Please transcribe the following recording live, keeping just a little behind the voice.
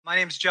My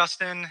name's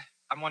Justin.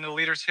 I'm one of the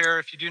leaders here.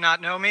 If you do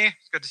not know me,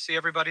 it's good to see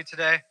everybody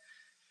today.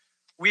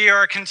 We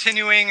are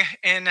continuing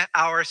in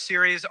our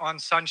series on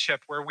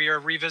sonship, where we are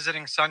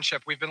revisiting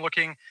sonship. We've been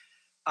looking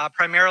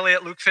primarily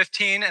at Luke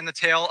 15 and the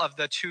tale of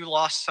the two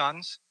lost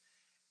sons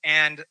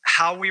and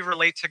how we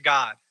relate to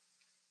God.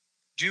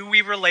 Do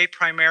we relate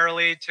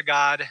primarily to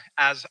God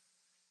as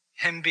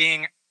Him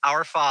being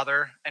our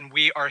Father and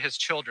we are His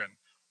children?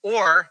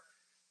 Or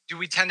do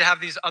we tend to have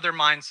these other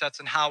mindsets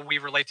in how we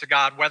relate to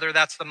God, whether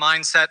that's the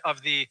mindset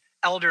of the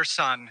elder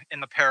son in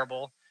the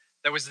parable,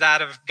 that was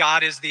that of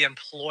God is the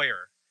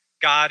employer,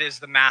 God is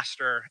the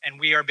master, and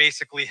we are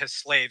basically his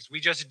slaves. We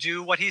just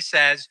do what he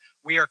says.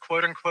 We are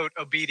quote unquote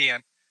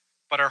obedient,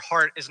 but our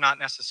heart is not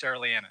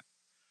necessarily in it.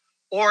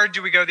 Or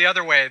do we go the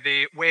other way,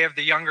 the way of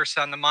the younger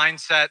son, the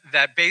mindset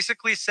that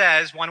basically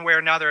says one way or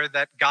another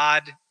that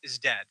God is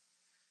dead,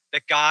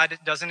 that God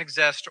doesn't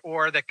exist,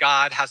 or that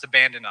God has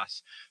abandoned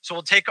us. So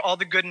we'll take all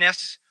the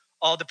goodness,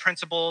 all the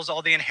principles,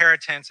 all the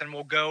inheritance, and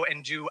we'll go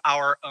and do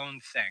our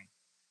own thing.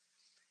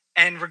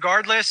 And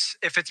regardless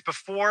if it's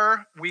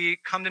before we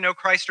come to know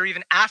Christ or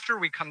even after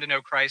we come to know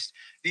Christ,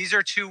 these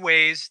are two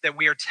ways that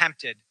we are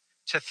tempted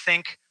to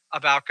think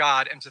about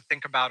God and to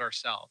think about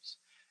ourselves.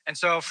 And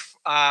so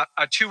a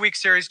 2-week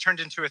series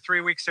turned into a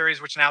 3-week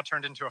series, which now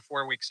turned into a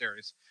 4-week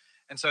series.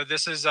 And so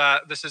this is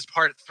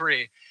part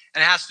 3.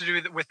 And it has to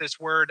do with this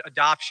word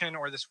adoption,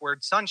 or this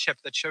word sonship,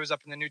 that shows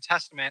up in the New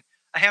Testament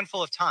a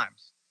handful of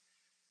times.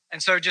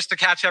 And so just to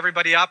catch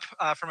everybody up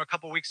from a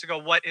couple weeks ago,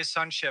 what is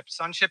sonship?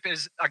 Sonship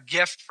is a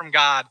gift from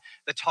God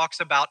that talks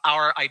about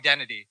our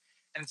identity.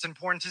 And it's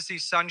important to see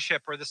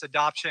sonship, or this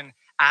adoption,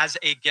 as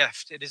a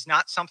gift. It is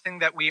not something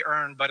that we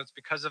earn, but it's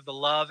because of the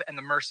love and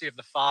the mercy of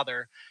the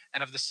Father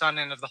and of the Son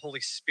and of the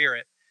Holy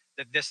Spirit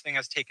that this thing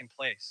has taken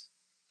place.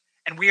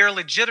 And we are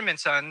legitimate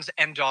sons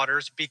and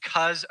daughters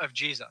because of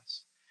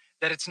Jesus.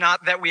 That it's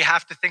not that we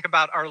have to think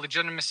about our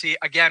legitimacy.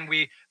 Again,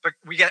 we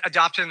get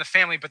adopted in the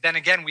family, but then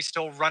again, we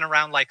still run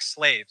around like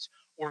slaves,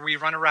 or we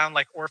run around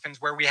like orphans,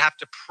 where we have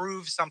to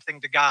prove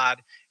something to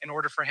God in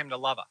order for him to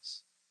love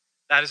us.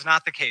 That is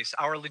not the case.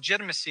 Our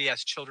legitimacy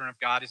as children of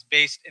God is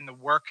based in the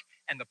work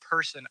and the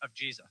person of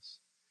Jesus.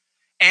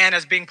 And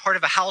as being part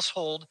of a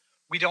household,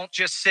 we don't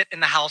just sit in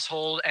the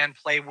household and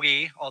play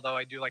Wii, although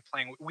I do like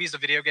playing. Wii is a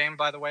video game,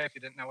 by the way, if you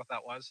didn't know what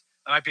that was.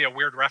 That might be a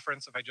weird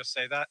reference if I just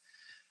say that.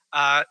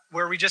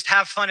 Where we just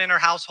have fun in our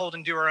household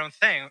and do our own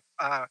thing.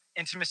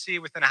 Intimacy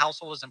within a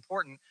household is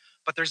important,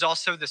 but there's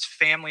also this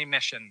family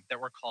mission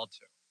that we're called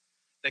to.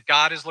 That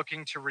God is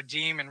looking to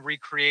redeem and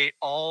recreate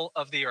all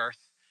of the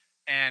earth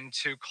and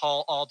to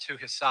call all to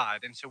his side.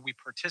 And so we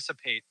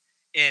participate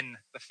in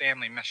the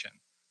family mission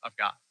of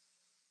God.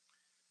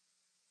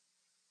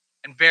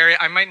 And Barry,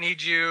 I might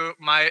need you.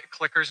 My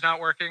clicker's not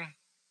working.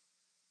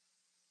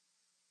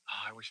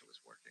 Oh, I wish it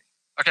was working.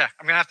 Okay,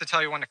 I'm going to have to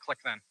tell you when to click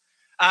then.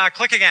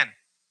 Click again.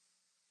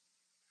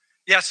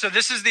 Yeah, so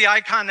this is the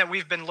icon that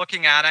we've been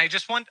looking at. I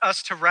just want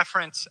us to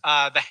reference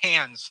the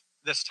hands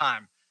this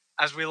time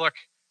as we look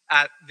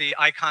at the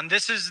icon.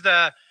 This is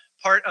the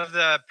part of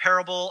the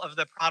parable of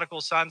the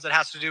prodigal sons that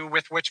has to do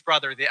with which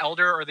brother, the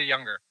elder or the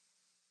younger?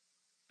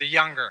 The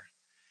younger.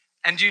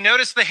 And do you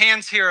notice the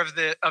hands here of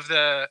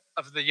the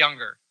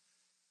younger?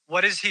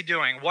 What is he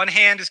doing? One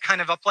hand is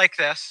kind of up like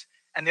this,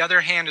 and the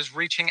other hand is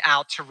reaching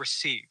out to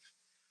receive.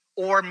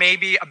 Or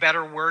maybe a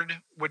better word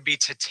would be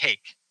to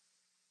take.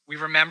 We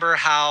remember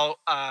how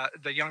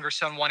the younger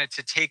son wanted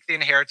to take the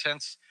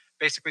inheritance,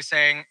 basically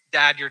saying,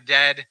 Dad, you're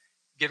dead.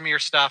 Give me your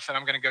stuff, and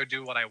I'm going to go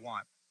do what I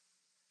want.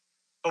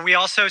 But we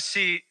also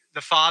see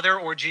the Father,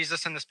 or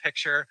Jesus in this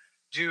picture,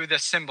 do the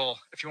symbol.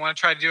 If you want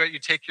to try to do it, you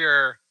take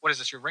your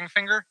ring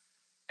finger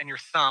and your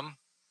thumb.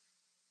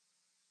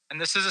 And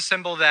this is a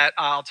symbol that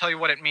I'll tell you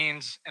what it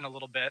means in a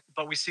little bit,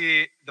 but we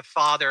see the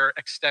Father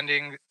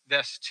extending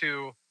this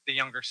to the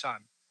younger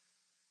son.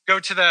 Go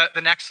to the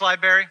next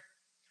slide, Barry.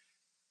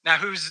 Now,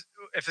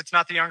 if it's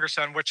not the younger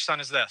son, which son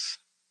is this?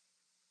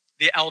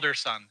 The elder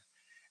son.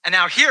 And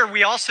now here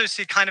we also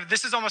see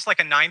this is almost like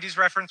a 90s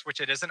reference, which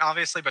it isn't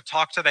obviously, but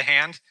talk to the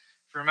hand.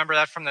 If you remember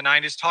that from the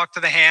 90s, talk to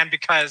the hand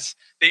because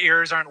the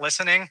ears aren't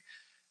listening.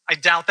 I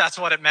doubt that's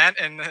what it meant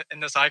in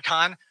this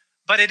icon.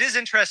 But it is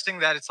interesting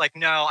that it's like,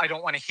 no, I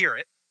don't want to hear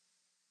it.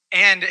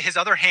 And his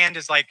other hand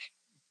is like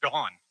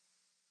gone.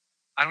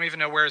 I don't even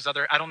know where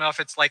I don't know if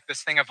it's like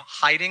this thing of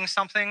hiding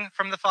something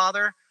from the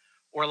Father,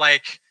 or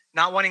like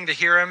not wanting to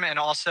hear him. And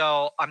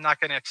also, I'm not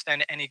going to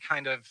extend any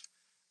kind of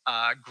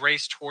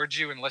grace towards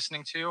you and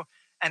listening to you.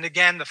 And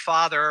again, the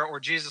Father,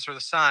 or Jesus, or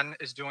the Son,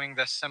 is doing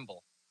this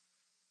symbol.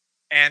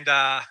 And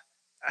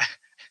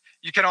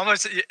you can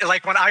almost,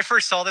 like when I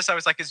first saw this, I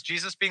was like, is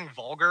Jesus being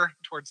vulgar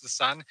towards the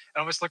Son? It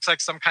almost looks like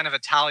some kind of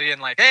Italian,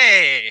 like,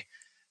 hey,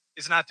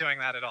 he's not doing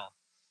that at all.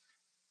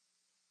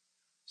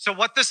 So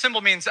what this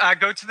symbol means,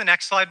 go to the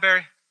next slide,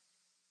 Barry.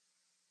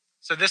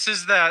 So this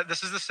is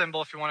the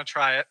symbol if you want to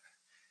try it.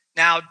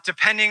 Now,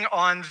 depending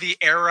on the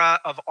era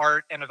of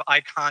art and of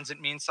icons, it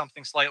means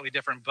something slightly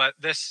different. But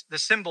the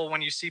symbol,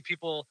 when you see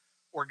people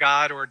or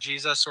God or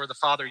Jesus or the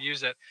Father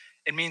use it,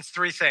 it means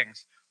 3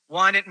 things.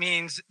 One, it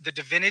means the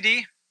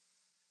divinity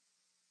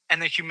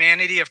and the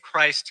humanity of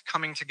Christ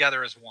coming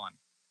together as one.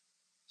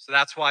 So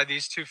that's why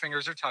these two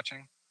fingers are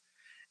touching.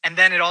 And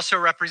then it also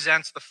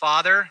represents the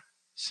Father,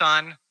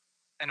 Son,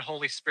 and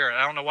Holy Spirit.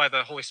 I don't know why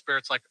the Holy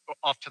Spirit's like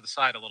off to the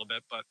side a little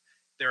bit, but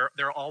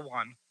they're all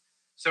one.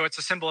 So it's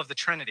a symbol of the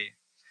Trinity.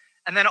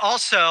 And then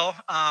also,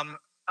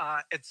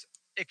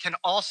 it can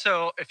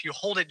also, if you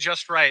hold it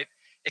just right,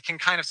 it can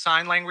kind of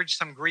sign language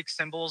some Greek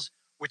symbols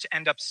which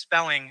end up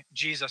spelling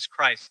Jesus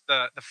Christ.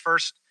 The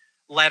first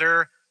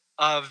letter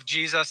of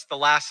Jesus, the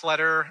last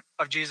letter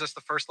of Jesus,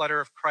 the first letter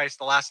of Christ,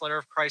 the last letter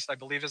of Christ, I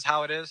believe is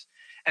how it is.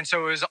 And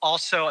so it was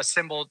also a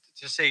symbol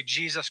to say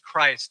Jesus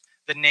Christ,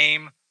 the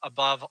name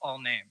above all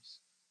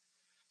names.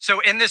 So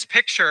in this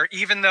picture,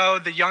 even though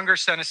the younger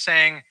son is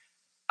saying,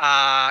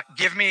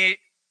 give me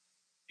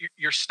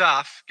your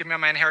stuff, give me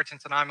my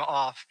inheritance and I'm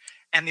off.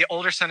 And the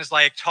older son is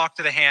like, talk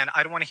to the hand.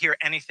 I don't want to hear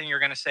anything you're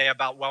going to say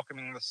about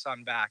welcoming the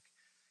son back.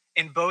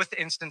 In both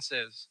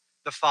instances,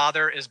 the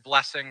father is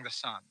blessing the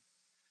son.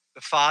 The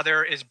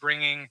Father is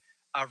bringing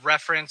a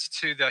reference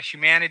to the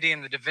humanity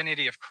and the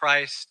divinity of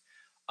Christ,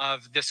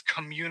 of this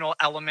communal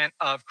element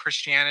of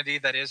Christianity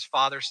that is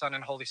Father, Son,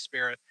 and Holy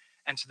Spirit,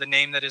 and to the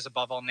name that is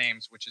above all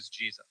names, which is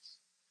Jesus.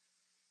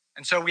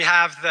 And so we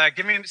have the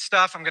give me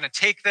stuff, I'm going to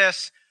take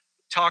this,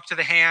 talk to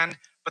the hand,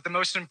 but the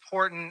most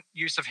important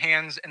use of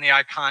hands in the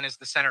icon is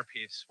the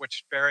centerpiece,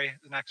 which, Barry,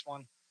 the next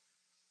one,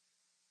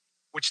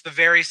 which the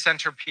very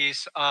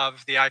centerpiece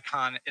of the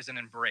icon is an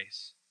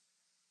embrace,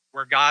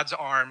 where God's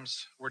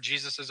arms, where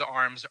Jesus's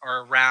arms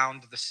are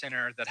around the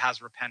sinner that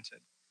has repented,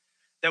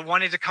 that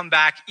wanted to come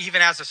back even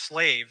as a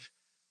slave,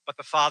 but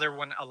the Father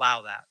wouldn't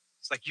allow that.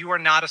 It's like, you are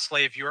not a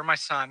slave, you are my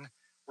son.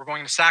 We're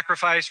going to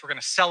sacrifice, we're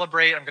going to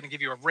celebrate, I'm going to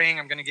give you a ring,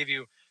 I'm going to give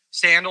you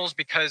sandals,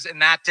 because in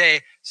that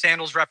day,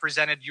 sandals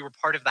represented you were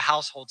part of the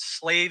household.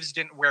 Slaves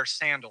didn't wear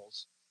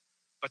sandals,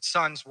 but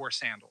sons wore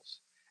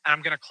sandals. And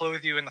I'm going to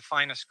clothe you in the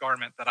finest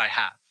garment that I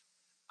have.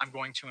 I'm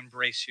going to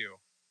embrace you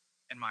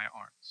in my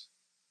arms.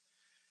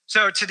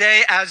 So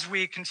today, as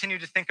we continue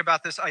to think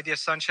about this idea of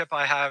sonship,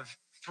 I have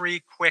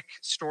three quick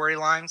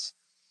storylines,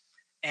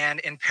 and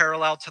in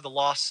parallel to the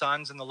lost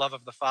sons and the love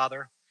of the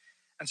Father.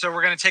 And so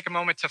we're going to take a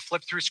moment to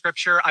flip through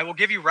scripture. I will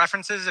give you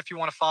references if you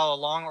want to follow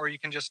along, or you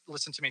can just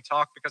listen to me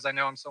talk because I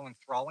know I'm so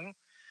enthralling.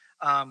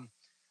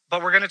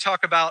 But we're going to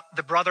talk about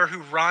the brother who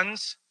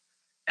runs,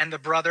 and the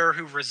brother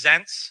who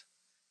resents,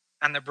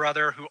 and the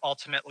brother who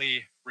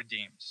ultimately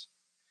redeems.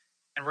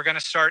 And we're going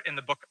to start in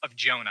the book of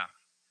Jonah.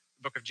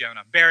 Book of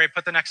Jonah. Barry,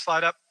 put the next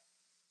slide up.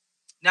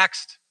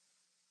 Next.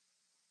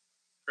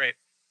 Great.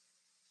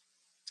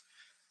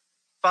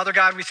 Father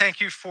God, we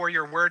thank you for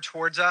your word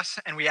towards us,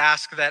 and we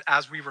ask that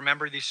as we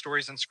remember these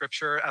stories in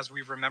scripture, as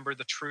we remember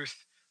the truth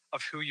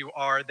of who you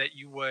are, that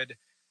you would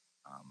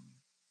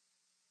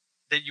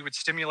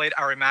stimulate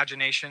our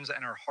imaginations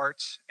and our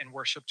hearts in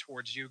worship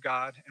towards you,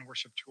 God, and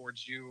worship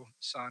towards you,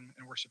 Son,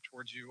 and worship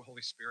towards you,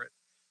 Holy Spirit.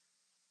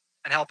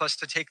 And help us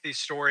to take these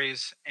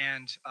stories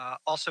and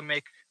also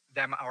make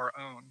them our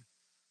own,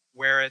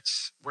 where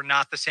we're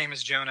not the same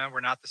as Jonah, we're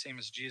not the same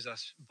as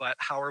Jesus, but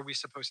how are we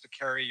supposed to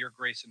carry your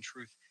grace and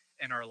truth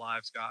in our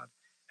lives, God?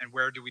 And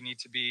where do we need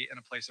to be in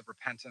a place of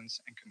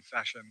repentance and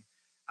confession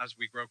as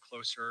we grow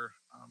closer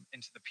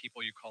into the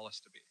people you call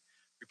us to be?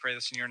 We pray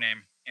this in your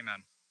name.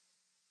 Amen.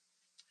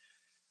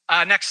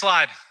 Next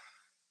slide.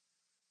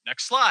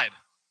 Next slide.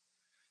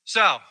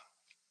 So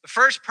the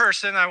first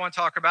person I want to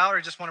talk about,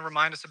 or just want to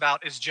remind us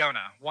about, is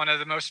Jonah, one of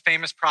the most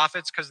famous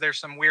prophets, because there's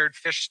some weird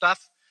fish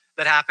stuff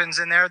that happens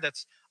in there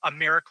that's a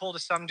miracle to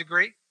some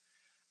degree.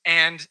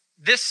 And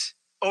this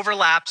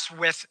overlaps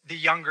with the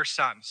younger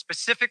son,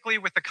 specifically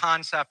with the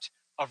concept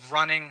of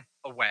running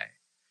away.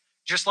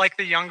 Just like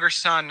the younger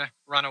son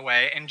run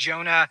away, in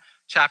Jonah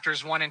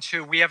chapters 1 and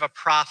 2, we have a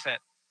prophet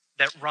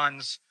that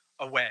runs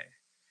away.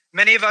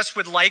 Many of us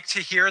would like to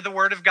hear the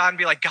word of God and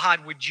be like,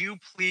 God, would you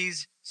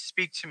please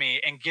speak to me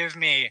and give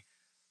me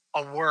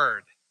a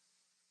word?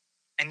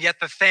 And yet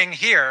the thing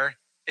here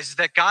is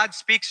that God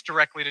speaks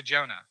directly to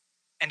Jonah.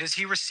 And does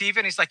he receive it?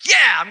 And he's like,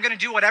 yeah, I'm going to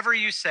do whatever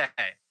you say.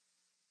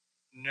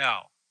 No.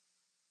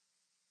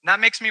 And that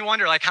makes me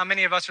wonder, like, how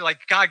many of us are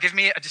like, God, give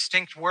me a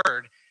distinct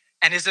word.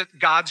 And is it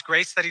God's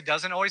grace that he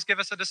doesn't always give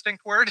us a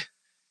distinct word?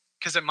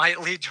 Because it might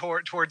lead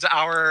towards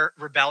our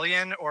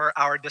rebellion or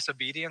our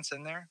disobedience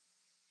in there.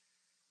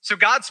 So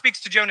God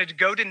speaks to Jonah to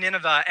go to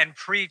Nineveh and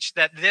preach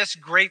that this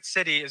great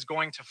city is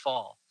going to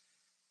fall.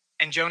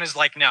 And Jonah's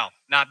like, no,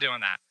 not doing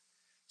that.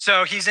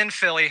 So he's in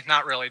Philly,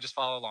 not really, just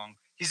follow along.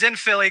 He's in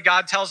Philly.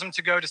 God tells him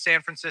to go to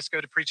San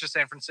Francisco to preach to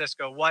San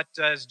Francisco. What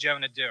does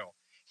Jonah do?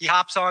 He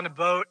hops on a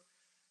boat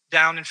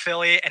down in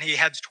Philly and he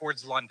heads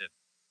towards London.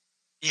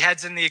 He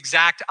heads in the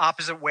exact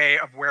opposite way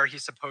of where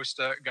he's supposed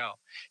to go.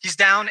 He's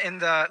down in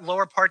the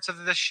lower parts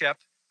of the ship,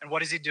 and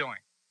what is he doing?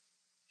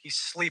 He's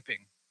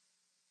sleeping.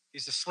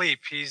 He's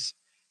asleep. He's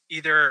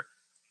either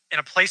in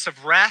a place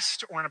of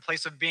rest or in a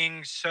place of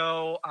being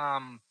so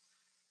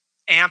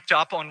amped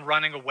up on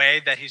running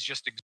away that he's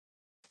just exhausted.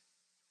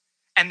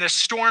 And the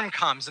storm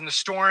comes, and the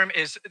storm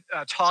is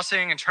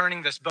tossing and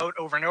turning this boat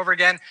over and over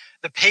again.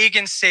 The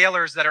pagan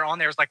sailors that are on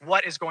there is like,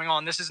 what is going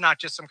on? This is not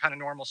just some kind of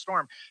normal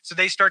storm. So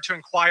they start to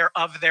inquire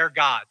of their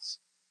gods.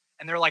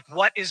 And they're like,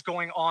 what is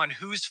going on?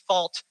 Whose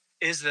fault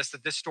is this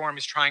that this storm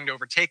is trying to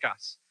overtake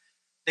us?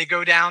 They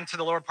go down to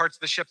the lower parts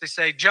of the ship. They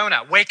say,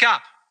 Jonah, wake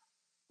up.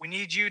 We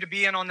need you to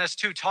be in on this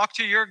too. Talk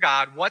to your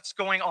God. What's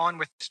going on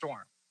with the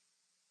storm?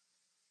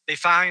 They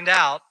find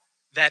out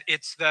that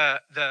it's the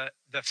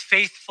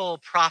faithful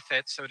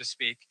prophet, so to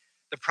speak,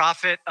 the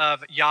prophet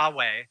of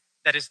Yahweh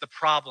that is the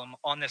problem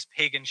on this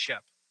pagan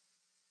ship.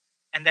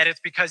 And that it's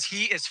because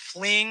he is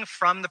fleeing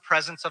from the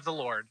presence of the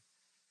Lord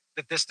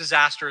that this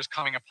disaster is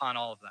coming upon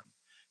all of them.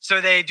 So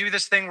they do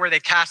this thing where they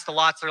cast the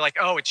lots. They're like,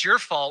 oh, it's your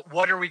fault.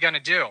 What are we going to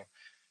do?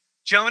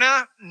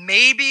 Jonah,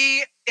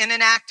 maybe in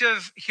an act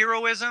of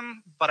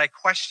heroism, but I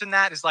question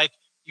that, is like,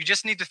 you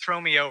just need to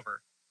throw me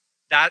over.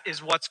 That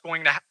is what's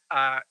going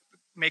to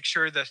make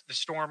sure the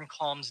storm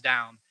calms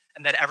down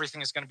and that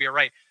everything is going to be all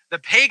right. The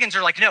pagans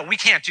are like, no, we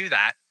can't do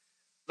that.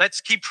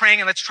 Let's keep praying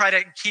and let's try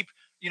to keep,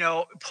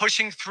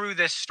 pushing through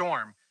this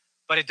storm,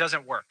 but it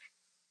doesn't work.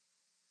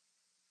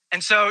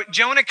 And so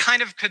Jonah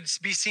kind of could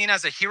be seen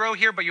as a hero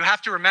here, but you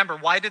have to remember,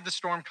 why did the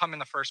storm come in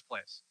the first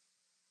place?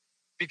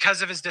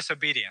 Because of his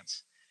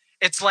disobedience.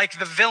 It's like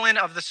the villain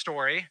of the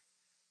story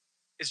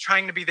is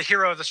trying to be the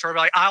hero of the story, but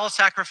like, I'll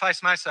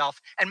sacrifice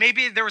myself. And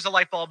maybe there was a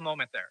light bulb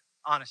moment there,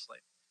 honestly,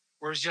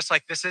 where it's just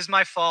like, this is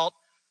my fault.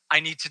 I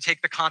need to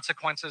take the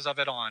consequences of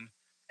it on,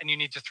 and you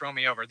need to throw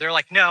me over. They're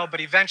like, no, but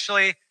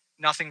eventually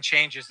nothing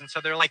changes. And so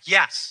they're like,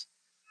 yes,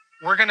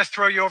 we're going to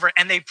throw you over.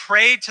 And they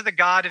pray to the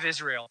God of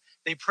Israel.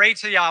 They pray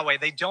to Yahweh.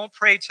 They don't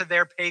pray to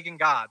their pagan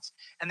gods.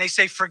 And they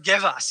say,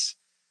 forgive us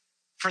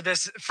for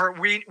this,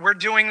 we're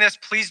doing this.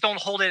 Please don't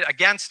hold it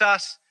against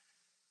us.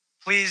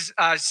 Please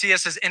see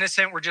us as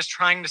innocent. We're just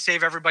trying to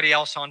save everybody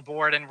else on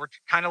board. And we're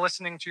kind of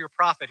listening to your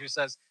prophet who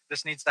says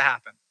this needs to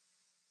happen.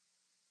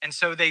 And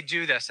so they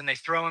do this and they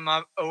throw him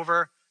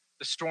over.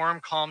 The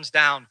storm calms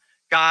down.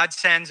 God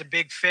sends a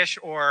big fish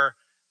or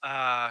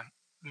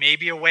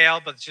maybe a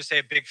whale, but let's just say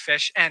a big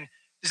fish. And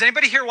does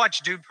anybody here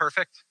watch Dude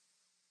Perfect,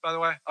 by the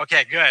way?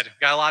 Okay, good.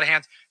 Got a lot of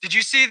hands. Did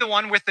you see the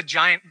one with the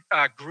giant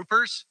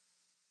groupers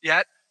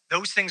yet?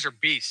 Those things are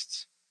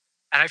beasts.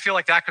 And I feel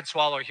like that could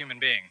swallow a human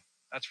being.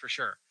 That's for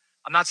sure.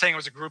 I'm not saying it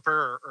was a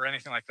grouper or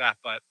anything like that,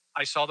 but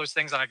I saw those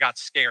things and I got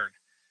scared.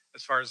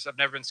 As far as I've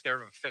never been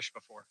scared of a fish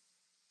before.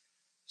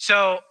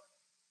 So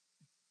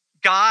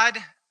God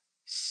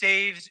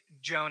saves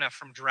Jonah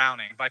from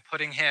drowning by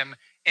putting him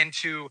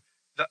into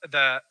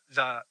the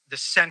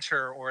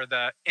center or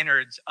the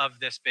innards of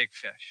this big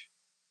fish.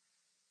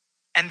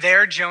 And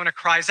there Jonah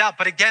cries out.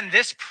 But again,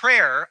 this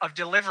prayer of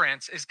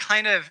deliverance is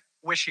kind of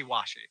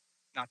wishy-washy,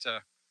 not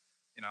to,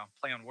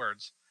 play on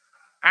words.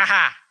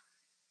 Aha.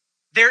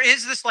 There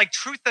is this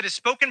truth that is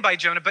spoken by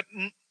Jonah, but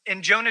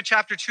in Jonah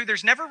chapter 2,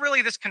 there's never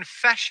really this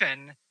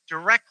confession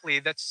directly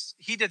that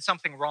he did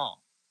something wrong.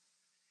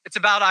 It's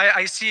about,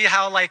 I see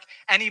how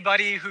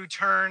anybody who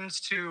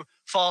turns to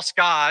false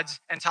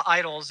gods and to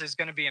idols is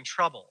going to be in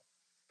trouble.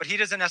 But he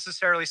doesn't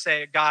necessarily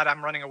say, God,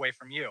 I'm running away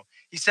from you.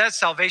 He says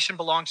salvation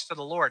belongs to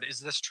the Lord. Is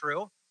this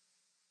true?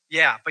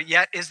 Yeah, but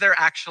yet is there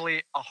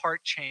actually a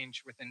heart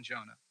change within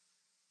Jonah?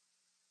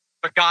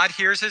 But God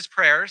hears his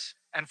prayers,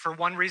 and for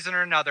one reason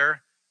or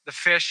another, the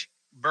fish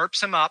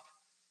burps him up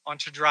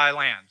onto dry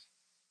land.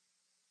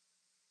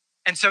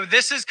 And so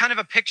this is kind of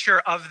a picture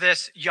of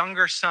this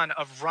younger son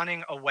of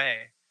running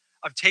away,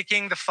 of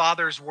taking the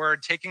father's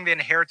word, taking the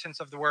inheritance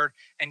of the word,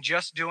 and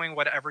just doing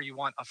whatever you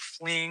want, of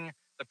fleeing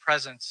the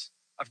presence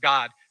of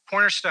God.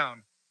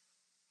 Cornerstone,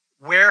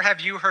 where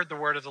have you heard the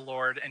word of the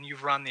Lord and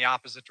you've run the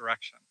opposite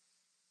direction?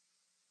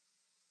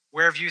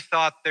 Where have you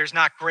thought there's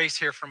not grace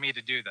here for me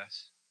to do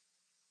this?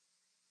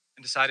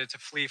 And decided to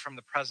flee from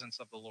the presence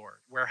of the Lord.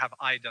 Where have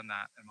I done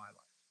that in my life?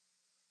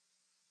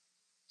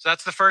 So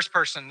that's the first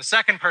person. The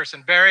second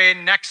person, very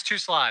next 2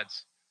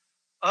 slides.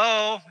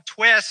 Oh,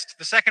 twist.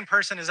 The second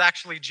person is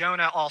actually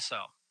Jonah also.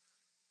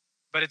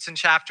 But it's in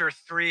chapter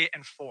 3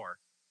 and 4.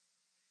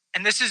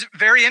 And this is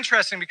very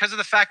interesting because of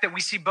the fact that we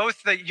see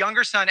both the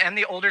younger son and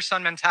the older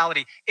son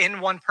mentality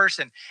in one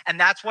person. And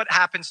that's what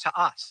happens to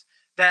us.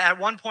 That at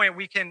one point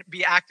we can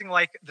be acting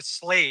like the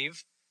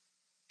slave,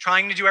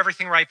 trying to do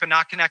everything right, but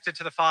not connected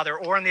to the father.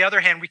 Or on the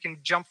other hand, we can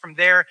jump from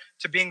there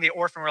to being the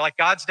orphan. We're like,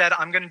 God's dead.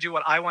 I'm going to do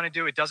what I want to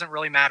do. It doesn't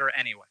really matter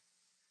anyway.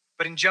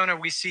 But in Jonah,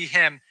 we see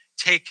him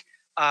take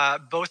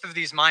both of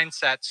these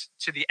mindsets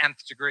to the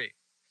nth degree.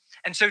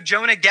 And so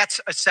Jonah gets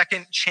a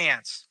second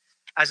chance,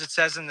 as it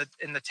says in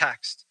the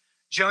text.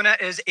 Jonah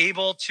is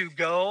able to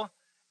go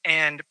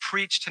and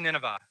preach to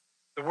Nineveh.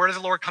 The word of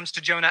the Lord comes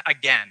to Jonah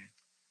again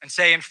and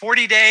say, in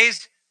 40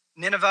 days,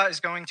 Nineveh is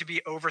going to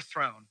be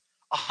overthrown.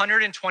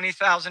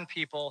 120,000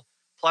 people,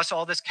 plus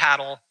all this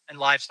cattle and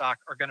livestock,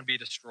 are going to be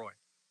destroyed.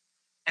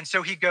 And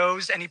so he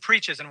goes and he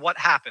preaches. And what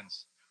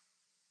happens?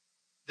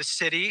 The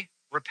city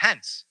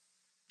repents.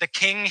 The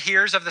king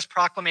hears of this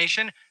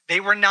proclamation. They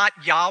were not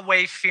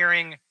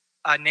Yahweh-fearing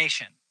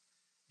nation.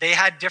 They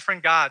had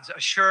different gods.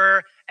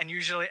 Ashur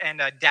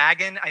and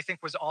Dagon, I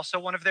think, was also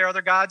one of their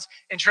other gods.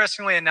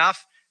 Interestingly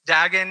enough,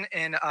 Dagon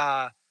in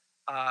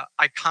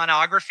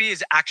iconography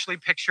is actually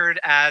pictured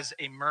as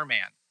a merman,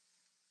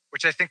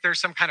 which I think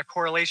there's some kind of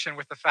correlation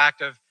with the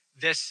fact of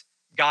this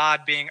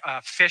god being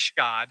a fish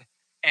god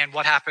and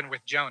what happened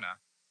with Jonah,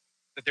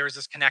 that there was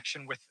this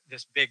connection with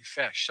this big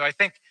fish. So I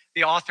think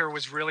the author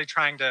was really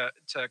trying to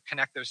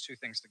connect those two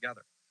things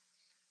together.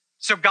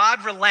 So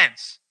God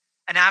relents.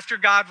 And after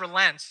God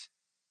relents,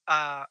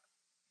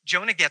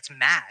 Jonah gets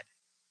mad.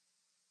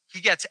 He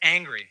gets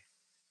angry.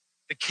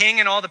 The king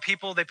and all the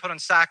people, they put on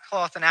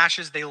sackcloth and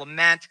ashes. They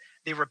lament.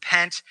 They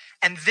repent.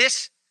 And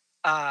this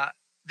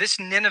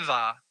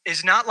Nineveh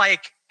is not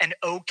like an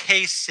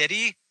okay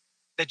city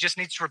that just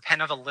needs to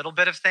repent of a little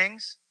bit of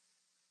things.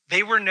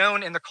 They were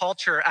known in the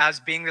culture as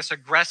being this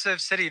aggressive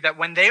city that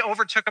when they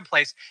overtook a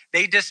place,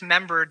 they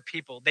dismembered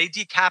people. They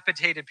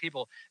decapitated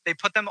people. They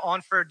put them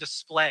on for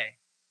display.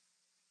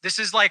 This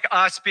is like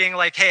us being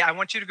like, hey, I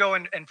want you to go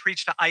and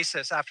preach to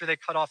ISIS after they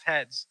cut off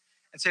heads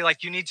and say,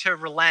 like, you need to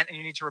relent and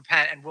you need to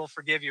repent and we'll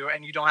forgive you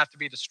and you don't have to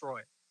be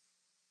destroyed.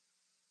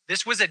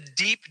 This was a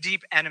deep,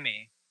 deep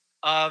enemy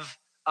of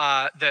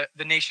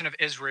the nation of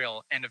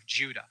Israel and of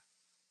Judah.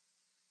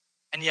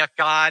 And yet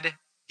God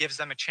gives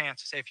them a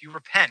chance to say, if you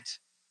repent,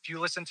 if you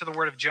listen to the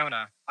word of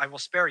Jonah, I will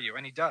spare you.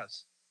 And he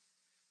does.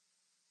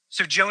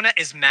 So Jonah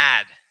is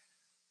mad.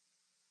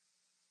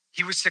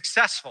 He was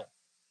successful,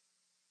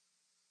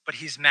 but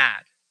he's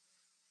mad.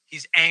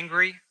 He's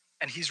angry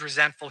and he's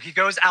resentful. He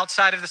goes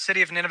outside of the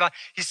city of Nineveh.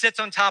 He sits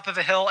on top of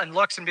a hill and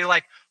looks and be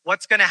like,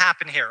 what's going to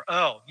happen here?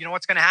 Oh, you know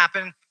what's going to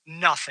happen?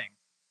 Nothing.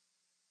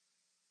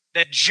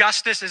 That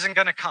justice isn't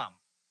going to come.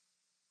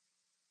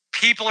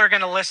 People are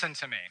going to listen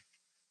to me.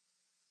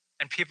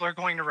 And people are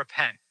going to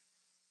repent.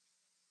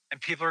 And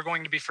people are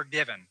going to be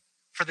forgiven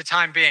for the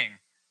time being.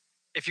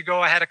 If you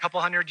go ahead a couple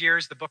hundred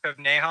years, the book of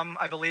Nahum,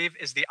 I believe,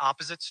 is the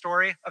opposite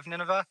story of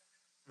Nineveh,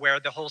 where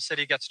the whole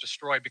city gets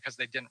destroyed because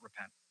they didn't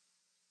repent.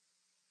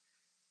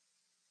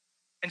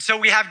 And so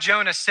we have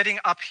Jonah sitting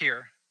up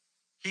here.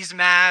 He's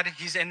mad.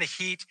 He's in the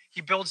heat.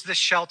 He builds this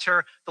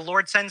shelter. The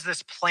Lord sends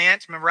this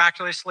plant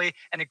miraculously,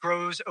 and it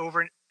grows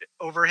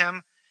over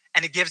him,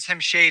 and it gives him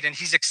shade. And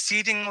he's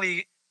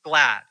exceedingly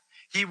glad.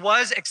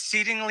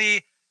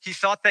 He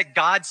thought that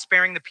God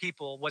sparing the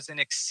people was an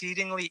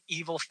exceedingly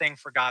evil thing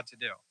for God to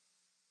do.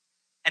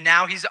 And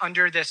now he's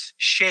under this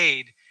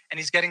shade, and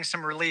he's getting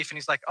some relief. And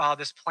he's like, oh,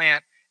 this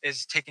plant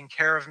is taking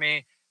care of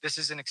me. This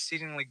is an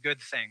exceedingly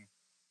good thing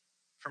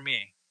for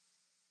me.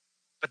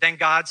 But then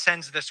God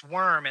sends this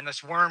worm, and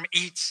this worm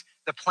eats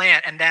the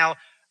plant. And now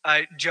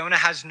Jonah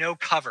has no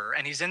cover,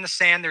 and he's in the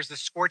sand. There's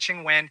this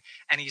scorching wind,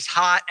 and he's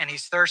hot, and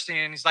he's thirsty,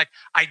 and he's like,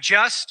 I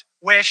just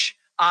wish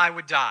I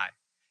would die.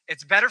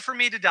 It's better for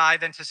me to die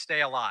than to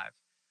stay alive.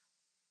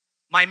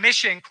 My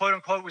mission, quote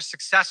unquote, was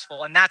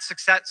successful, and that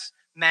success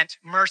meant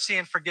mercy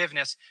and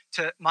forgiveness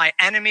to my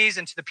enemies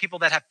and to the people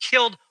that have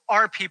killed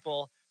our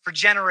people for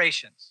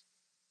generations.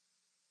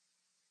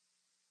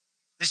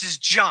 This is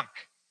junk.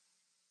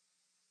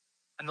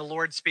 And the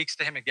Lord speaks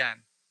to him again.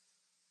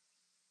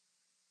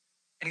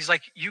 And he's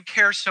like, you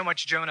care so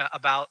much, Jonah,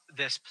 about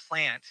this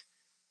plant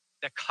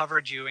that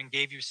covered you and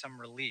gave you some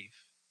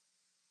relief.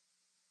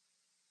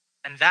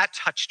 And that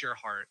touched your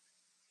heart.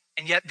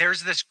 And yet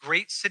there's this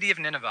great city of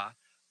Nineveh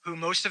who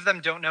most of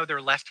them don't know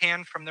their left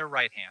hand from their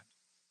right hand,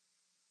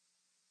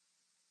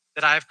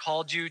 that I have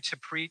called you to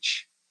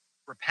preach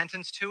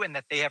repentance to and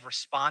that they have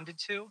responded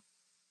to.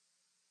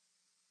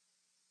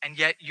 And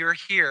yet you're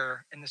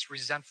here in this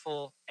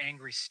resentful,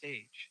 angry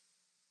stage.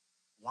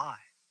 Why?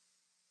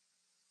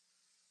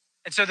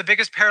 And so the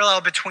biggest parallel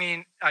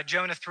between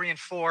Jonah 3 and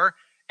 4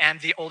 and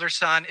the older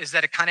son is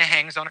that it kind of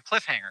hangs on a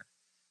cliffhanger.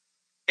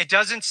 It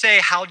doesn't say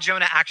how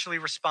Jonah actually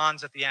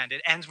responds at the end.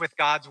 It ends with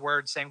God's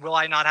word saying, will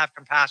I not have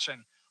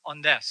compassion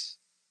on this?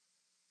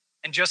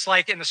 And just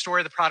like in the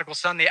story of the prodigal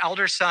son, the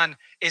elder son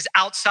is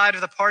outside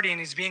of the party and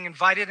he's being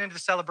invited into the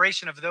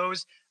celebration of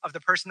the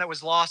person that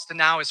was lost and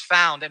now is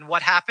found. And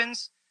what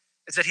happens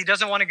is that he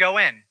doesn't want to go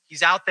in.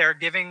 He's out there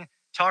giving,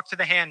 talk to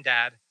the hand,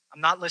 Dad.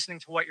 I'm not listening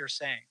to what you're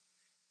saying.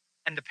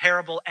 And the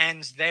parable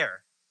ends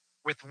there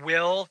with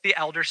will the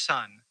elder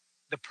son,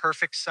 the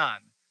perfect son,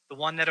 the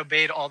one that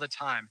obeyed all the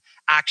time,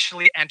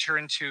 actually enter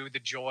into the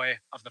joy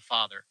of the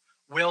Father?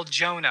 Will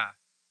Jonah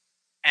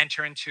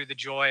enter into the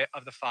joy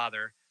of the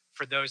Father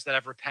for those that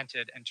have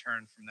repented and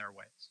turned from their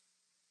ways?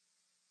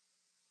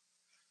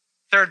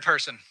 Third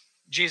person,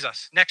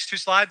 Jesus. Next two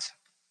slides.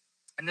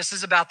 And this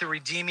is about the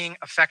redeeming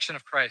affection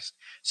of Christ.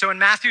 So in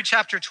Matthew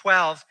chapter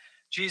 12,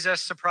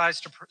 Jesus, surprise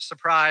to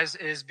surprise,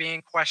 is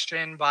being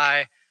questioned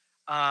by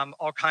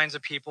all kinds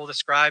of people, the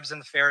scribes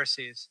and the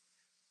Pharisees.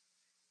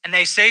 And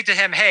they say to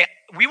him, hey,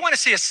 we want to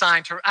see a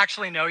sign to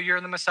actually know you're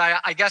the Messiah.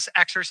 I guess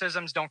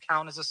exorcisms don't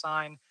count as a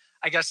sign.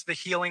 I guess the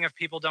healing of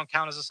people don't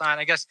count as a sign.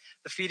 I guess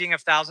the feeding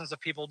of thousands of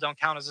people don't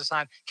count as a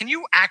sign. Can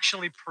you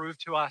actually prove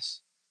to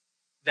us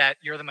that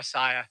you're the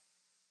Messiah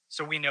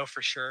so we know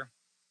for sure?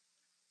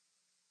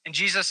 And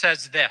Jesus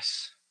says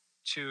this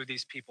to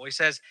these people. He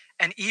says,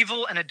 an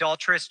evil and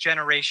adulterous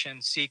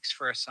generation seeks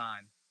for a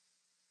sign.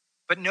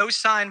 but no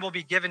sign will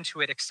be given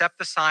to it except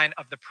the sign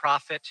of the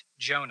prophet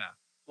Jonah.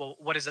 Well,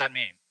 what does that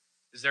mean?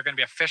 Is there going to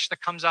be a fish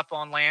that comes up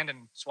on land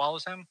and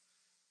swallows him?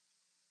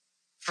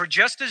 For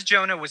just as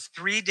Jonah was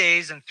 3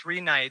 days and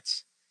 3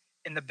 nights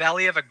in the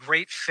belly of a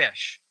great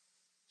fish,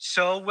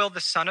 so will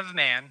the Son of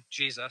Man,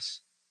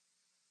 Jesus,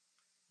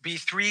 be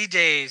 3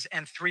 days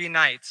and 3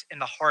 nights in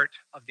the heart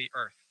of the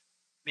earth,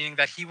 meaning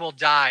that he will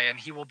die and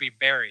he will be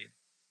buried.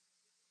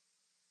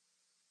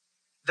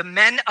 The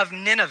men of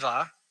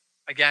Nineveh,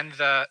 again,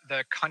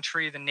 the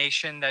country, the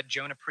nation that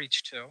Jonah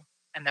preached to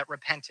and that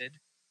repented,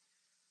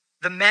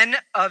 the men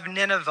of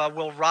Nineveh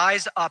will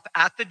rise up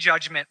at the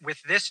judgment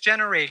with this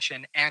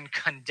generation and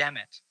condemn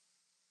it.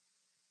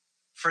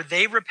 For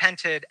they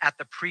repented at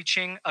the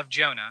preaching of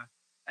Jonah.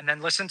 And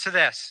then listen to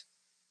this.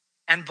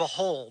 And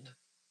behold,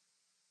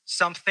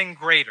 something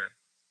greater,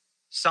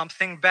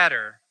 something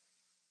better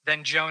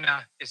than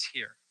Jonah is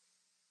here.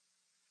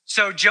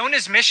 So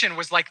Jonah's mission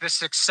was like the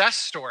success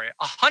story.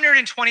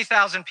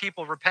 120,000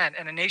 people repent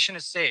and a nation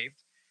is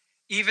saved,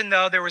 even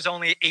though there was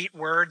only 8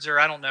 words, or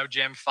I don't know,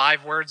 Jim,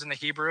 5 words in the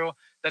Hebrew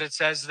that it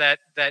says that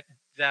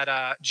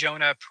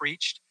Jonah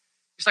preached.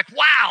 It's like,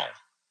 wow.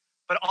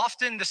 But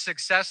often the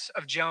success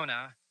of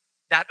Jonah,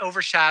 that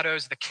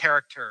overshadows the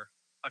character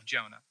of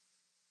Jonah.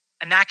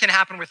 And that can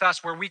happen with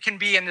us, where we can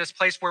be in this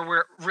place where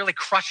we're really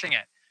crushing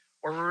it,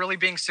 or we're really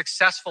being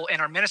successful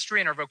in our ministry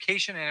and our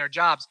vocation and our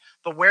jobs.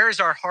 But where is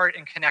our heart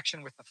in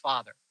connection with the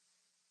Father?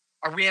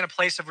 Are we in a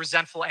place of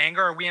resentful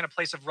anger? Are we in a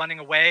place of running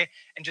away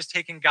and just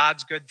taking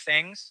God's good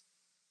things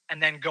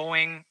and then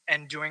going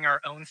and doing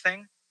our own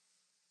thing?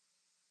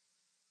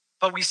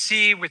 But we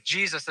see with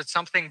Jesus that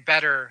something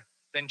better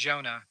than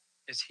Jonah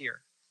is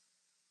here.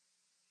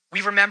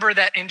 We remember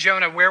that in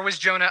Jonah, where was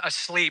Jonah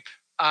asleep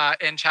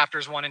in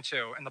chapters 1 and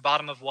 2? In the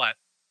bottom of what?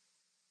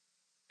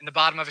 In the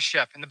bottom of a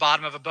ship, in the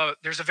bottom of a boat.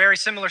 There's a very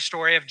similar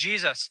story of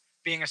Jesus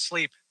being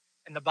asleep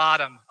in the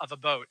bottom of a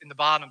boat, in the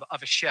bottom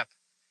of a ship.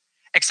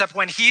 Except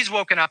when he's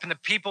woken up and the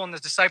people and the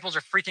disciples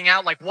are freaking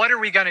out, like, what are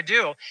we going to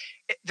do?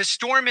 The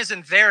storm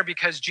isn't there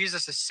because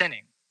Jesus is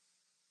sinning.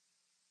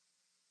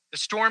 The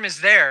storm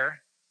is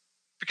there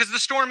because the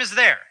storm is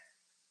there.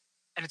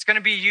 And it's going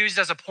to be used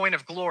as a point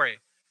of glory.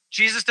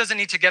 Jesus doesn't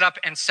need to get up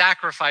and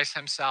sacrifice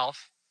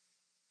himself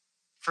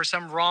for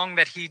some wrong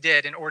that he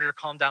did in order to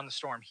calm down the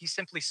storm. He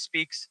simply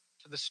speaks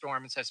to the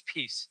storm and says,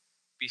 peace,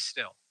 be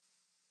still.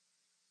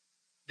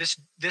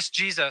 This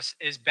Jesus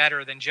is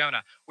better than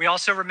Jonah. We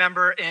also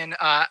remember in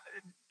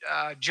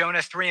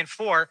Jonah 3 and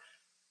 4,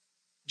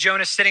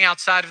 Jonah sitting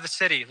outside of the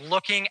city,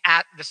 looking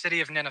at the city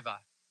of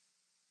Nineveh.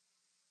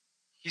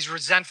 He's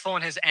resentful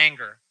in his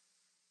anger.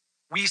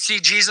 We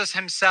see Jesus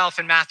himself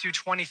in Matthew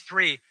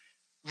 23,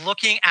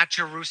 looking at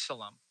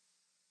Jerusalem.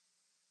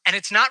 And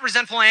it's not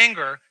resentful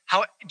anger.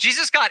 How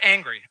Jesus got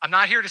angry. I'm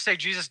not here to say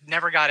Jesus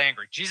never got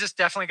angry. Jesus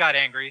definitely got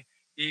angry.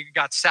 He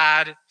got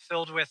sad,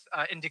 filled with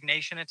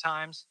indignation at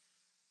times.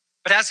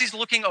 But as he's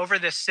looking over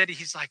this city,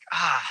 he's like,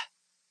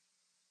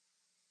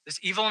 this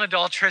evil and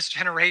adulterous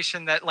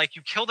generation that, like,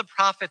 you kill the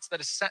prophets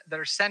that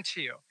are sent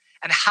to you.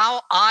 And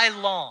how I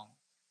long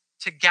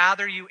to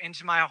gather you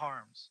into my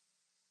arms,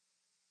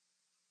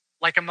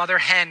 like a mother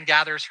hen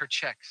gathers her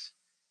chicks.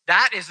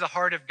 That is the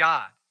heart of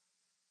God.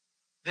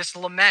 This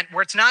lament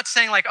where it's not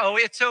saying like, oh,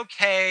 it's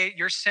okay,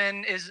 your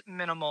sin is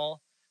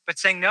minimal, but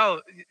saying,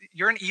 no,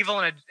 you're an evil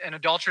and an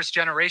adulterous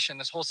generation,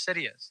 this whole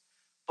city is.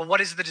 But what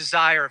is the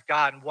desire of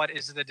God, and what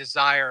is the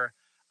desire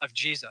of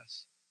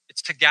Jesus?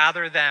 It's to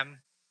gather them,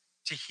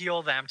 to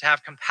heal them, to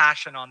have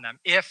compassion on them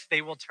if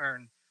they will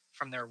turn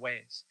from their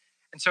ways.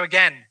 And so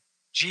again,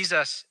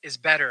 Jesus is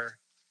better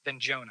than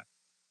Jonah.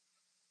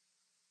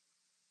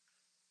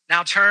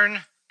 Now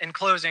in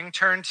closing,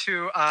 turn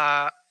to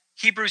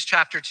Hebrews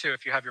chapter 2,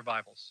 if you have your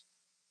Bibles.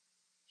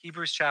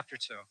 Hebrews chapter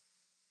 2.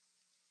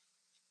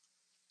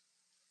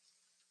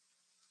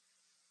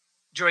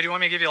 Joy, do you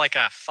want me to give you like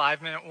a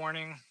 5-minute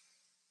warning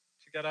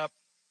to get up?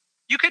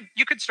 You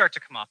could start to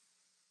come up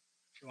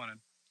if you wanted.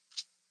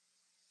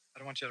 I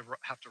don't want you to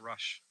have to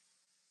rush.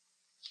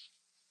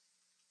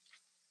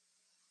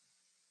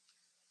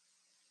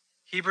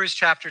 Hebrews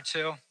chapter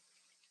 2.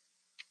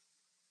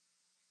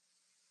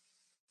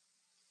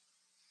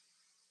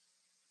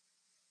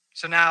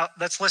 So now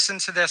let's listen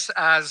to this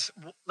as,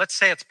 let's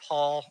say it's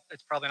Paul.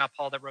 It's probably not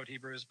Paul that wrote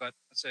Hebrews, but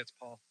let's say it's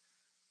Paul.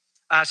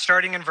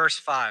 Starting in verse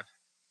 5.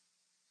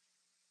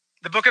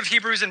 The book of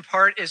Hebrews in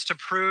part is to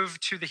prove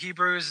to the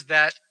Hebrews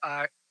that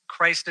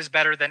Christ is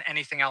better than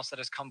anything else that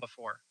has come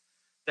before.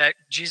 That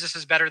Jesus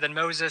is better than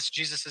Moses.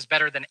 Jesus is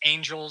better than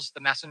angels,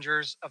 the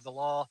messengers of the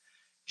law.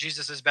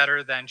 Jesus is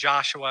better than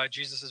Joshua.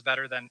 Jesus is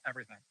better than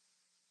everything.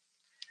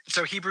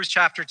 So Hebrews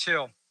chapter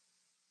 2,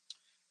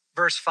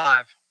 verse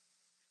 5.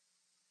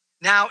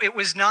 Now, it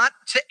was not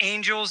to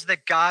angels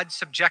that God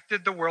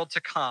subjected the world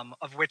to come,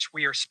 of which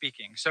we are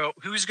speaking. So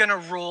who's going to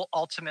rule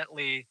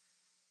ultimately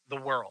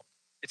the world?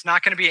 It's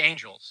not going to be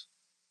angels.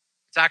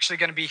 It's actually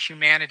going to be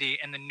humanity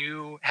in the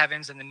new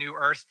heavens and the new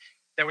earth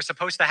that was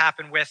supposed to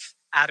happen with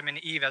Adam and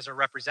Eve as our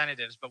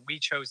representatives, but we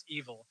chose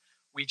evil.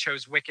 We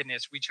chose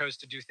wickedness. We chose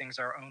to do things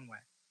our own way.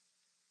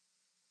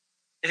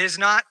 It is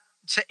not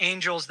to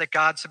angels that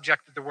God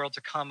subjected the world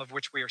to come, of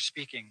which we are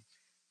speaking.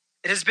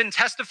 It has been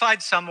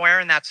testified somewhere,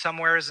 and that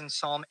somewhere is in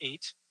Psalm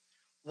 8.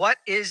 What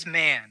is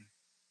man?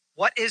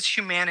 What is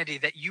humanity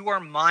that you are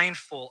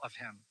mindful of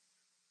him?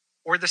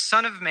 Or the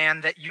Son of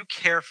Man that you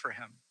care for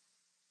him?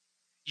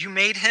 You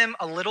made him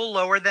a little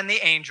lower than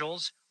the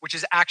angels, which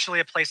is actually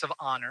a place of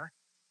honor.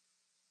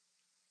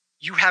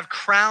 You have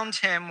crowned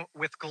him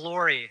with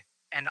glory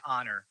and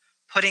honor,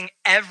 putting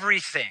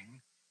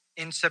everything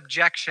in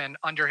subjection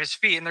under his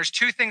feet. And there's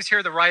two things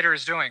here the writer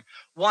is doing.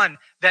 One,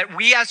 that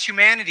we as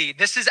humanity,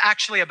 this is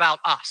actually about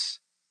us.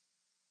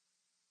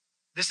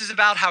 This is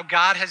about how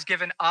God has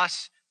given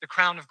us the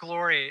crown of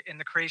glory in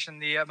the creation,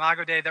 the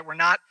Imago Dei, that we're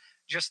not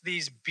just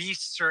these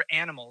beasts or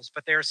animals,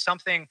 but there's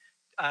something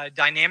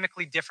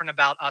dynamically different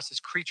about us as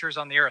creatures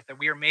on the earth, that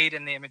we are made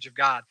in the image of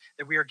God,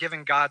 that we are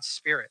given God's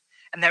spirit,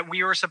 and that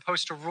we are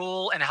supposed to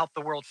rule and help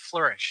the world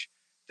flourish.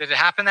 Did it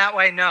happen that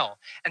way? No.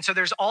 And so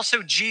there's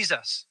also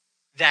Jesus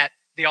that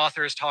the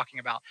author is talking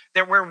about,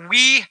 that where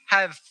we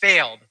have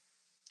failed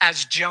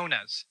as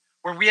Jonahs,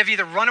 where we have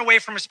either run away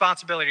from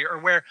responsibility or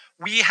where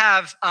we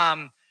have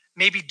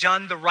maybe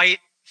done the right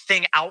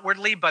thing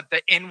outwardly, but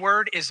the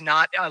inward is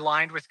not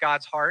aligned with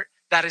God's heart.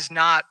 That is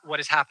not what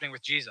is happening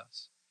with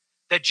Jesus.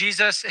 That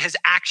Jesus, his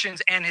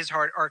actions and his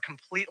heart are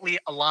completely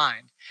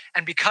aligned.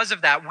 And because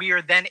of that, we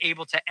are then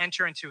able to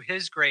enter into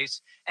his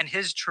grace and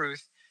his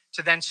truth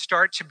to then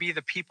start to be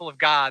the people of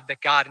God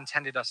that God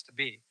intended us to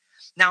be.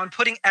 Now, in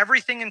putting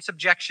everything in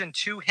subjection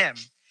to him,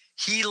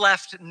 he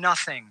left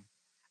nothing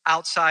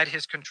outside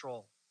his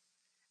control.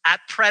 At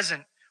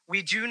present,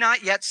 we do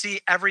not yet see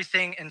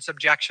everything in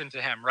subjection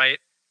to him, right?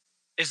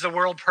 Is the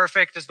world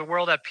perfect? Is the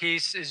world at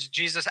peace? Is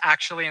Jesus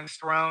actually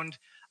enthroned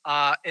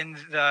in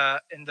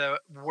the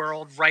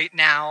world right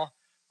now,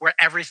 where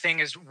everything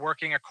is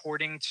working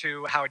according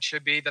to how it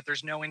should be, that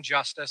there's no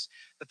injustice,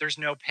 that there's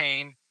no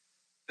pain,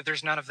 that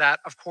there's none of that?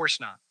 Of course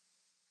not.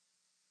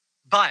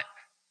 But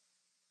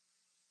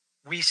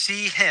we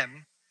see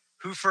him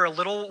who for a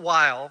little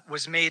while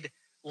was made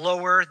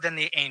lower than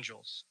the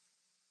angels,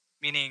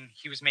 meaning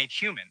he was made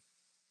human.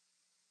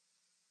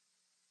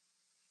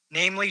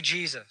 Namely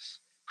Jesus,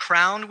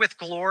 crowned with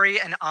glory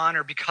and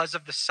honor because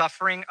of the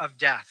suffering of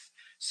death,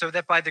 so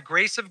that by the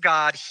grace of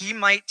God, he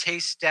might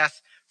taste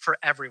death for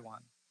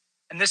everyone.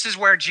 And this is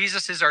where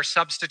Jesus is our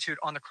substitute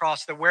on the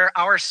cross, that where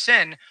our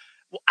sin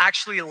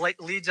actually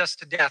leads us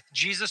to death,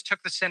 Jesus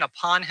took the sin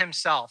upon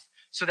himself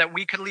so that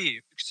we could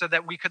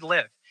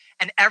live.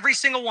 And every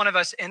single one of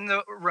us in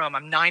the room,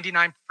 I'm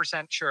 99%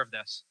 sure of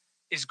this,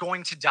 is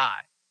going to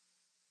die.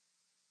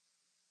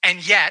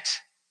 And yet,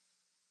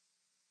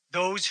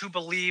 those who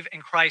believe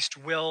in Christ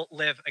will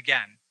live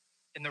again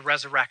in the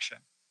resurrection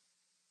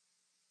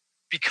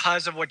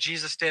because of what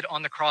Jesus did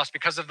on the cross,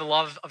 because of the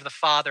love of the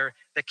Father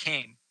that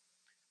came.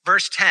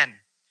 Verse 10,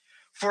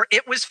 for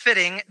it was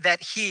fitting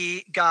that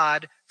he,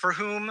 God, for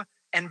whom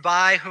and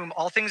by whom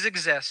all things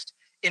exist,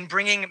 in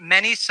bringing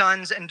many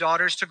sons and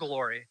daughters to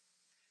glory,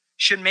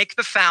 should make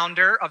the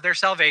founder of their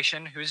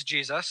salvation, who is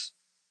Jesus,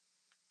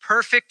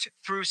 perfect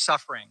through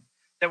suffering.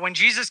 That when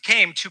Jesus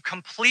came to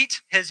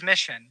complete his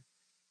mission,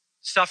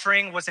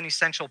 suffering was an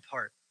essential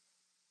part.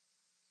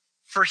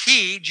 For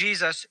he,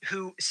 Jesus,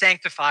 who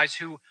sanctifies,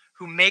 who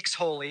makes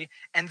holy,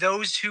 and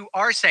those who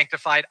are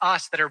sanctified,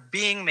 us that are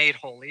being made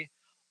holy,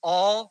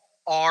 all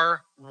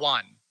are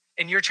one.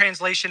 In your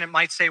translation, it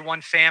might say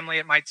one family,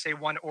 it might say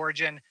one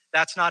origin.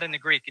 That's not in the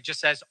Greek. It just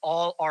says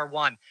all are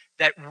one.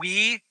 That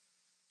we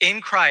in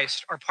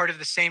Christ are part of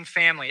the same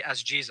family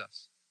as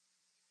Jesus.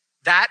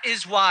 That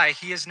is why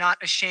he is not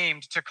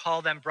ashamed to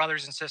call them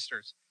brothers and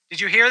sisters.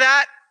 Did you hear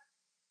that?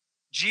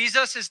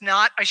 Jesus is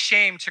not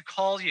ashamed to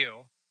call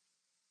you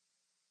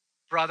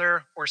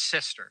brother or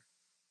sister,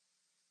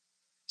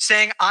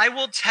 saying, I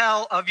will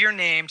tell of your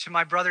name to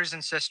my brothers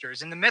and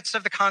sisters. In the midst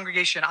of the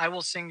congregation, I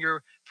will sing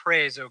your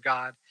praise, O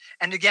God.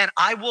 And again,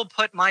 I will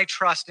put my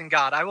trust in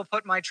God. I will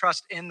put my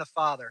trust in the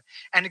Father.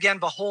 And again,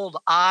 behold,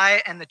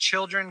 I and the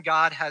children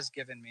God has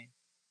given me.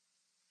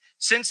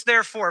 Since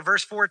therefore,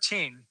 verse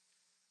 14,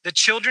 the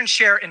children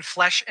share in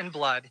flesh and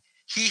blood,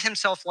 he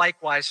himself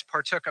likewise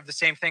partook of the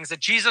same things. That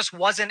Jesus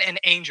wasn't an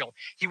angel.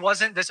 He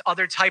wasn't this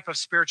other type of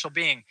spiritual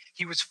being.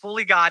 He was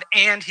fully God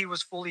and he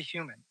was fully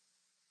human.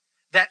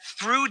 That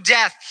through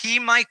death, he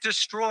might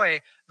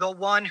destroy the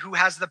one who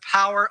has the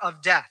power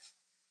of death.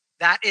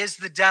 That is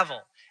the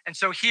devil. And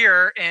so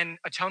here in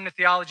atonement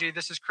theology,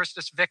 this is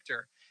Christus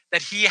Victor,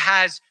 that he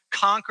has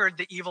conquered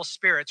the evil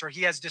spirits, or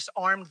he has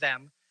disarmed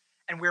them.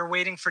 And we're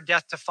waiting for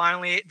death to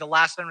finally, the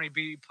last enemy,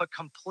 be put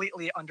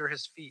completely under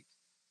his feet.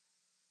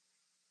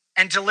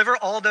 And deliver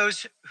all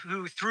those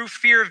who through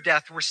fear of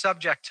death were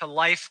subject to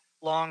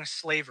lifelong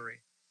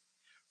slavery.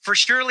 For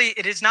surely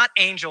it is not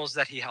angels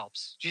that he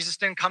helps. Jesus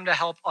didn't come to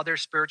help other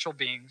spiritual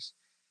beings,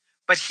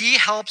 but he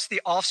helps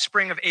the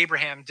offspring of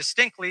Abraham,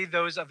 distinctly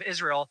those of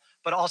Israel,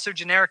 but also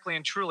generically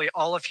and truly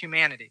all of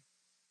humanity.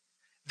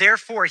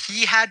 Therefore,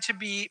 he had to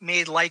be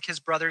made like his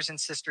brothers and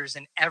sisters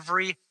in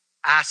every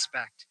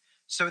aspect,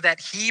 so that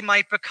he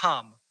might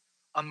become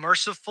a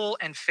merciful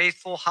and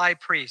faithful high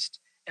priest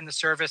in the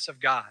service of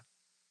God,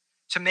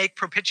 to make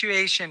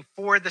propitiation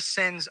for the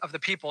sins of the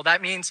people.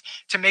 That means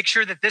to make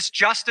sure that this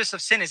justice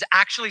of sin is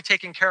actually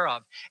taken care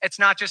of. It's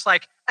not just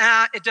like,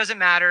 it doesn't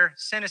matter,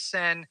 sin is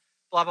sin,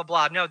 blah, blah,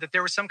 blah. No, that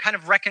there was some kind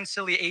of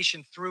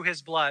reconciliation through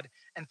his blood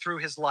and through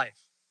his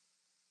life.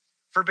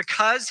 For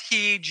because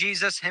he,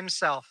 Jesus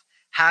himself,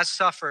 has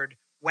suffered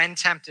when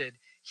tempted,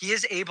 he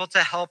is able to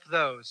help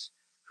those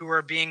who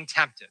are being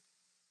tempted.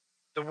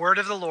 The word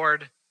of the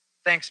Lord,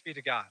 thanks be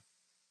to God.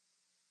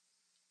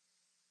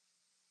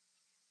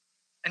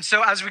 And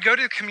so as we go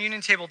to the communion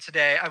table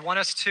today, I want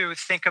us to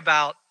think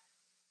about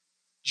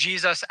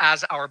Jesus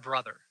as our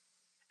brother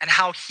and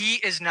how he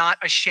is not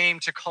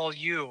ashamed to call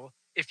you,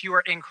 if you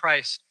are in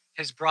Christ,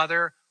 his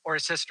brother or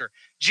his sister.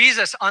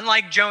 Jesus,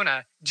 unlike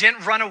Jonah,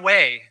 didn't run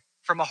away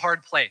from a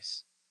hard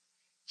place.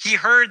 He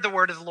heard the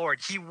word of the Lord.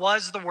 He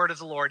was the word of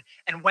the Lord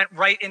and went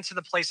right into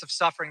the place of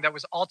suffering that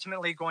was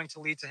ultimately going to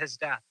lead to his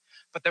death,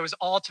 but that was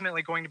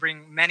ultimately going to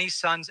bring many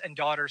sons and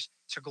daughters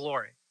to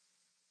glory.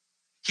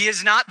 He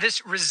is not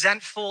this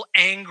resentful,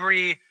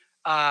 angry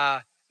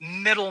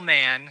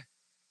middleman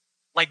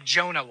like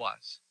Jonah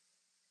was.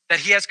 That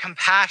he has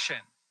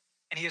compassion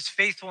and he is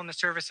faithful in the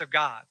service of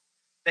God.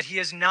 That he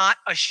is not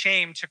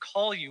ashamed to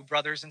call you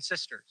brothers and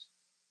sisters.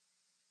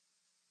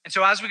 And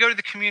so as we go to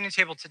the communion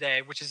table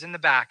today, which is in the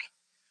back,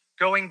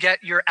 go and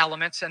get your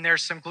elements. And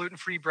there's some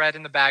gluten-free bread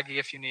in the baggie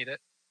if you need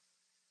it.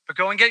 But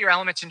go and get your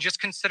elements and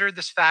just consider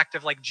this fact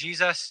of like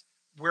Jesus,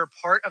 we're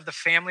part of the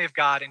family of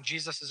God and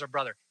Jesus is our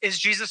brother. Is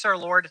Jesus our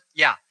Lord?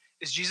 Yeah.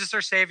 Is Jesus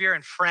our Savior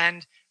and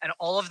friend and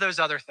all of those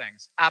other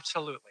things?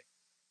 Absolutely.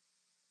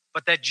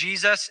 But that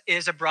Jesus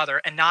is a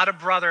brother, and not a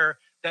brother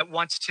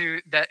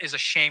that is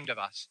ashamed of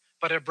us,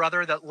 but a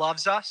brother that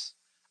loves us,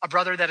 a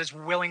brother that is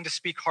willing to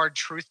speak hard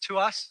truth to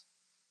us,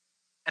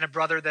 and a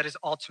brother that is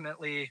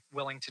ultimately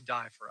willing to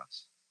die for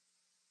us.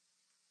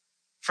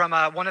 From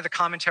one of the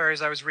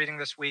commentaries I was reading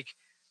this week,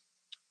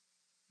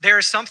 there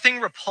is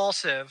something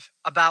repulsive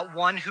about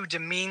one who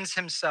demeans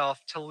himself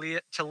to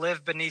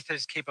live beneath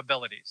his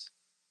capabilities.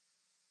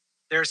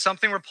 There is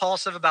something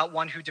repulsive about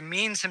one who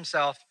demeans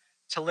himself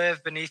to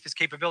live beneath his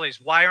capabilities.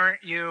 Why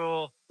aren't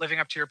you living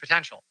up to your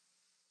potential?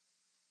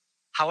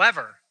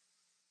 However,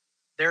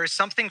 there is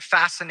something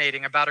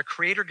fascinating about a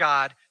creator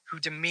God who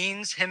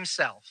demeans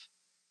himself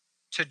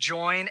to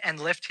join and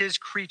lift his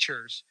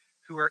creatures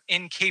who are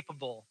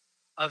incapable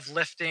of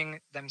lifting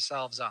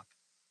themselves up.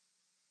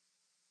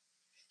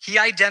 He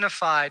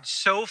identified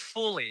so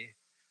fully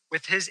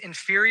with his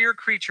inferior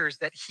creatures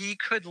that he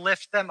could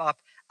lift them up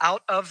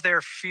out of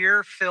their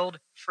fear-filled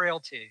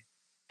frailty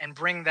and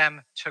bring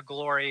them to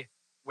glory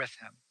with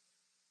him.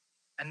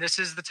 And this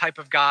is the type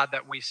of God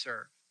that we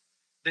serve.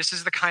 This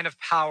is the kind of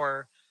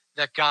power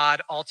that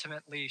God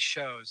ultimately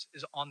shows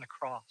is on the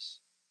cross,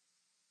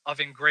 of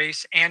in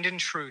grace and in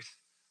truth,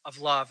 of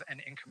love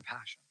and in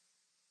compassion.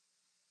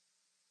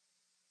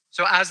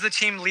 So as the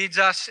team leads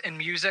us in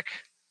music,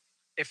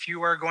 if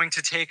you are going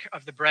to take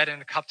of the bread and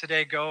the cup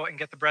today, go and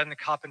get the bread and the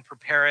cup and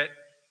prepare it.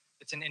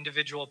 It's in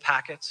individual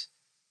packets.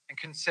 And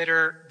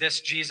consider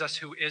this Jesus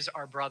who is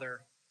our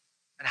brother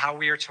and how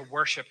we are to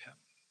worship him.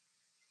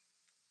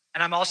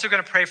 And I'm also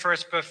going to pray for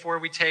us before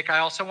we take. I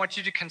also want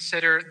you to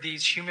consider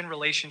these human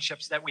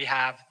relationships that we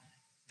have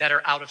that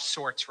are out of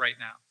sorts right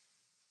now.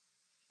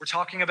 We're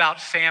talking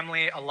about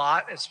family a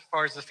lot as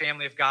far as the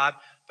family of God,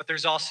 but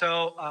there's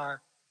also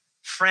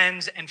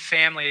friends and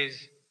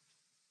families,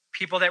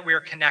 people that we are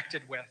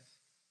connected with,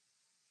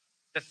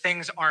 that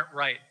things aren't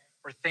right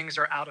or things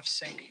are out of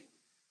sync.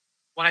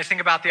 When I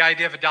think about the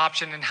idea of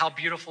adoption and how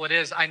beautiful it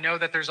is, I know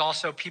that there's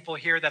also people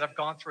here that have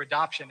gone through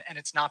adoption and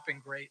it's not been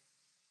great.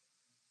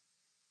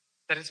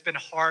 That it's been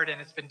hard and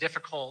it's been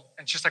difficult.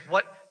 And it's just like,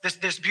 what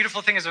this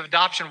beautiful thing is of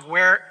adoption,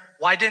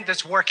 why didn't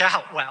this work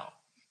out well?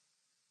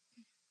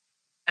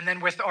 And then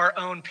with our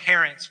own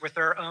parents, with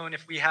our own,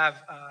 if we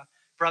have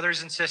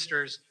brothers and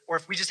sisters, or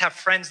if we just have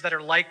friends that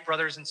are like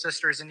brothers and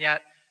sisters, and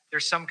yet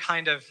there's some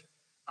kind of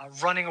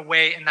running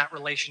away in that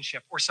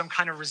relationship, or some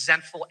kind of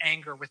resentful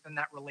anger within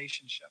that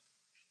relationship.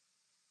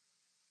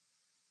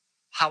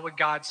 How would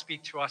God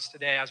speak to us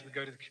today as we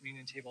go to the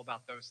communion table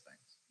about those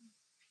things?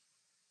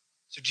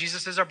 So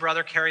Jesus is our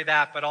brother, carry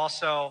that, but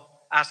also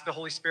ask the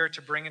Holy Spirit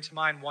to bring into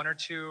mind one or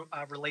two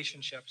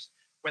relationships,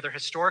 whether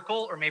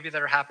historical or maybe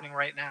that are happening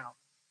right now,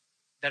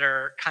 that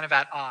are kind of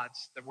at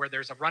odds, that where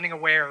there's a running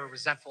away or a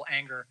resentful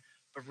anger,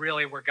 but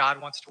really where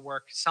God wants to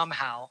work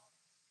somehow,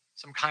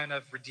 some kind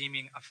of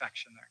redeeming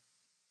affection there.